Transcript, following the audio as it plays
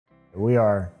We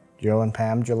are Joe and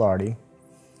Pam Gilardi.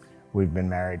 We've been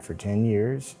married for 10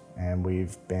 years and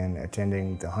we've been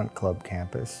attending the Hunt Club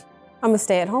campus. I'm a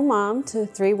stay-at-home mom to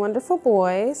 3 wonderful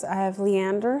boys. I have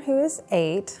Leander, who is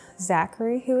 8,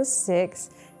 Zachary, who is 6,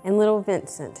 and little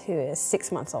Vincent, who is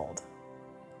 6 months old.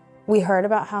 We heard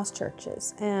about house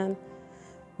churches and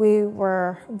we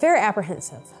were very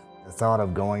apprehensive. The thought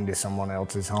of going to someone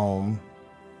else's home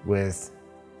with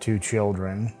 2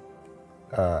 children,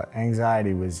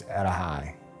 anxiety was at a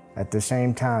high. At the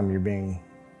same time, you're being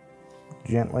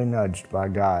gently nudged by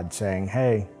God saying,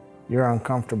 hey, you're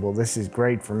uncomfortable, this is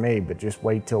great for me, but just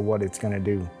wait till what it's gonna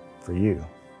do for you.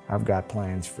 I've got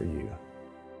plans for you.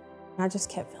 I just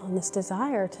kept feeling this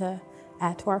desire to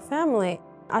add to our family.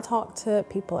 I talked to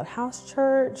people at house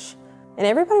church and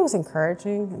everybody was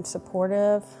encouraging and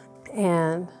supportive.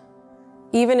 And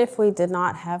even if we did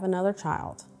not have another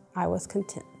child, I was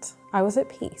content. I was at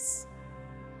peace.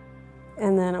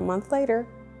 And then a month later,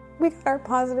 we got our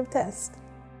positive test.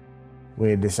 We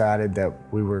had decided that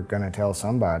we were going to tell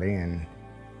somebody, and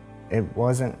it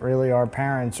wasn't really our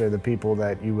parents or the people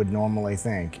that you would normally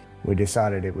think. We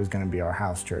decided it was going to be our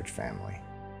house church family.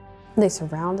 They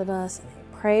surrounded us, and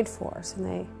they prayed for us,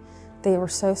 and they were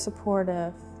so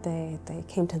supportive. They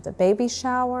came to the baby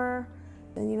shower,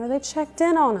 and they checked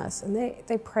in on us, and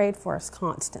they prayed for us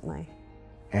constantly.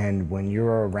 And when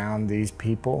you're around these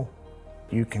people,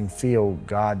 you can feel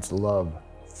God's love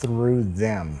through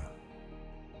them.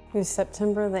 It was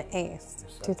September the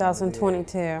 8th,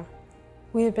 2022.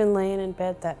 We had been laying in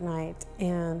bed that night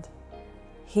and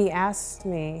he asked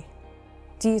me,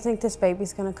 do you think this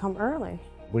baby's gonna come early?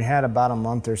 We had about a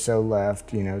month or so left,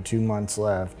 2 months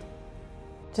left.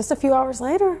 Just a few hours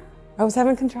later, I was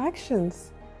having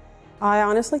contractions. I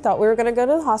honestly thought we were gonna go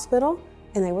to the hospital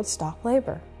and they would stop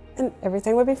labor and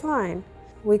everything would be fine.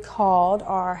 We called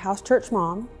our house church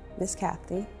mom, Miss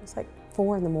Kathy. It was like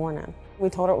 4 in the morning. We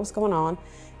told her what was going on,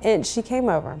 and she came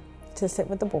over to sit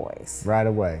with the boys. Right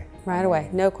away. Right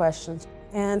away, no questions.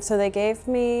 And so they gave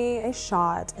me a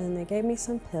shot, and they gave me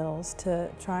some pills to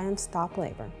try and stop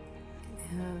labor.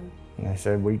 And they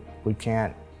said, we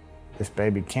can't, this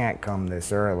baby can't come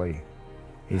this early.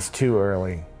 He's too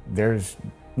early. There's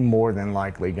more than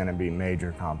likely gonna be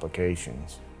major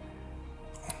complications.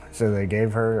 So they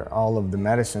gave her all of the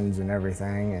medicines and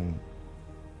everything, and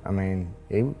I mean,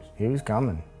 he was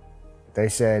coming. They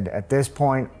said, at this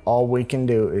point, all we can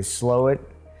do is slow it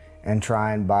and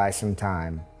try and buy some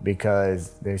time,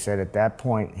 because they said at that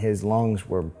point, his lungs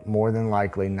were more than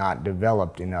likely not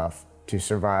developed enough to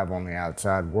survive on the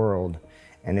outside world.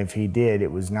 And if he did,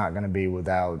 it was not gonna be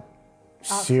without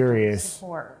serious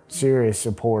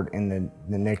support in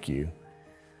the NICU.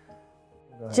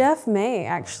 Jeff May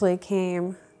actually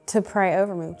came to pray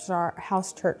over me, which is our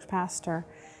house church pastor.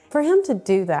 For him to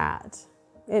do that,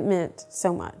 it meant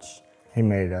so much. He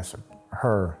made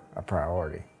her a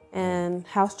priority. And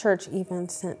house church even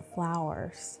sent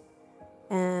flowers.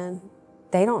 And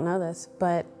they don't know this,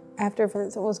 but after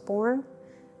Vincent was born,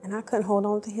 and I couldn't hold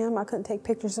on to him, I couldn't take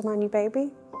pictures of my new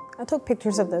baby, I took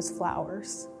pictures of those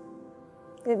flowers.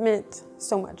 It meant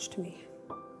so much to me.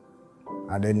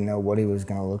 I didn't know what he was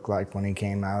gonna look like when he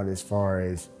came out, as far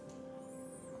as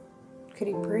could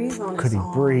he breathe on his own? Could he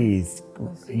breathe?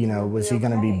 Was he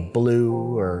gonna be blue,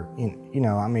 or,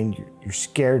 I mean, you're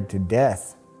scared to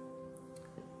death.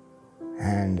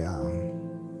 And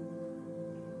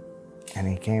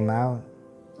he came out,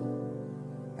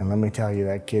 and let me tell you,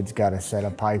 that kid's got a set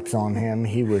of pipes on him.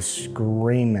 He was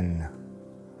screaming.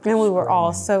 And we were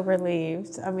all so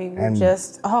relieved. I mean,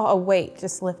 a weight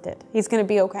just lifted. He's gonna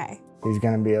be okay. He's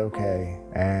gonna be okay.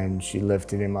 And she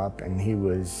lifted him up, and he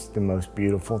was the most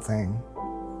beautiful thing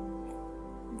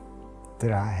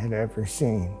that I had ever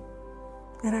seen.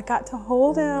 And I got to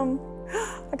hold him.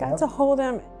 I got to hold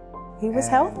him. He was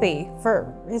healthy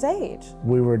for his age.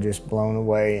 We were just blown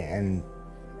away, and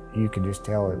you could just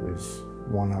tell it was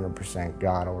 100%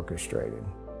 God orchestrated.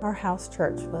 Our house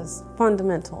church was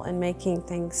fundamental in making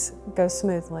things go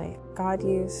smoothly. God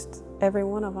used every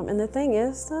one of them. And the thing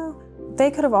is, though, they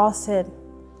could have all said,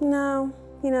 no,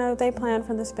 they planned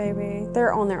for this baby.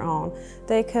 They're on their own.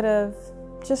 They could have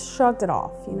just shrugged it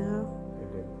off,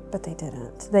 But they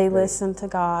didn't. They listened to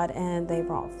God, and they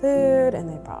brought food, and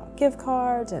they brought gift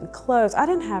cards and clothes. I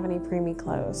didn't have any preemie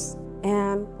clothes.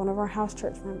 And one of our house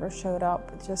church members showed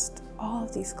up with just all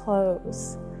of these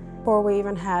clothes. Before we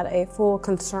even had a full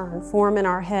concern form in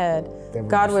our head,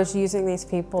 God was using these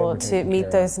people to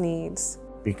meet those needs.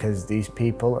 Because these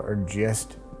people are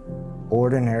just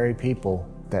ordinary people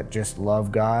that just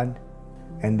love God,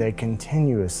 and they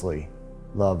continuously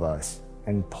love us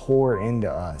and pour into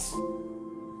us,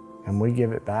 and we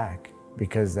give it back.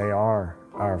 because they are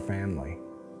our family.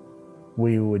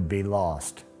 We would be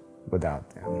lost without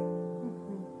them.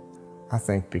 I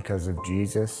think because of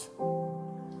Jesus,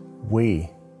 we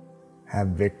have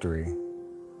victory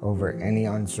over any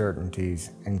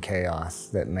uncertainties and chaos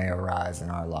that may arise in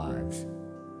our lives.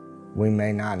 We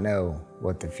may not know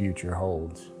what the future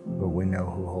holds, but we know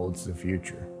who holds the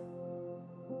future.